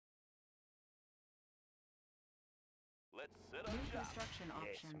Let's set up New shop. construction Yes,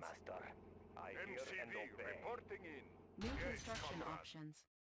 options. master. I hear and MCV obey. reporting in. New Yes, construction comrade. options.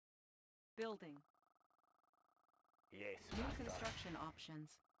 Building. Yes, New master. construction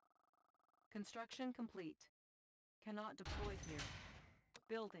options. Construction complete. Cannot deploy here.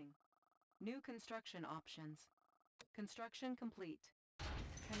 Building. New construction options. Construction complete.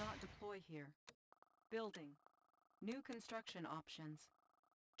 Cannot deploy here. Building. New construction options.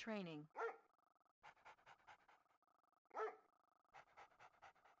 Training.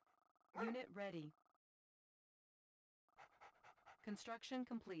 Unit ready. Construction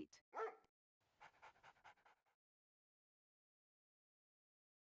complete.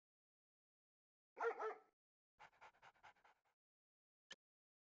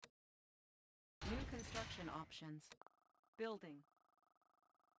 New construction options. Building.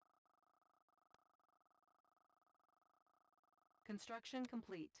 Construction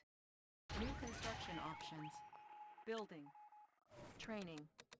complete. New construction options. Building. Training.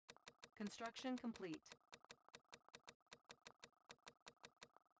 Construction complete.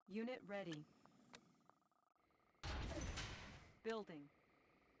 Unit ready. Building.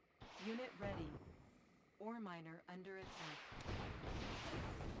 Unit ready. Ore miner under attack.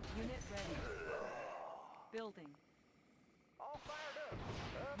 Unit ready. Building. All fired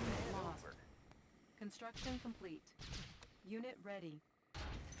up. Up Unit and lost. over. Construction complete. Unit ready.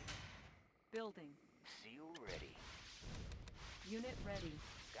 Building. Seal ready. Unit ready.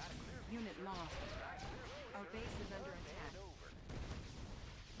 Got a clear view, Unit sir. lost. Got a clear view, Our sir. base is under Up and attack. over.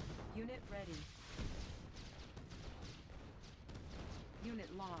 Unit ready. Unit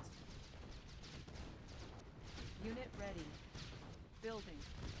lost. Unit ready. Building.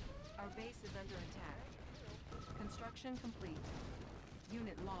 Our base is under attack. Construction complete.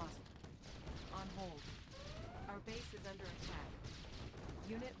 Unit lost. On hold. Our base is under attack.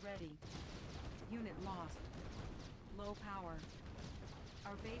 Unit ready. Unit lost. Low power.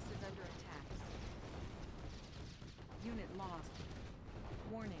 Our base is under attack. Unit lost.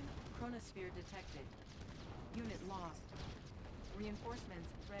 Warning, chronosphere detected. Unit lost. Reinforcements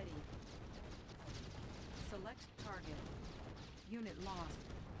ready. Select target. Unit lost.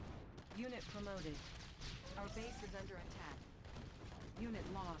 Unit promoted. Our base is under attack. Unit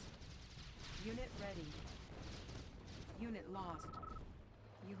lost. Unit ready. Unit lost.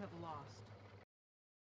 You have lost.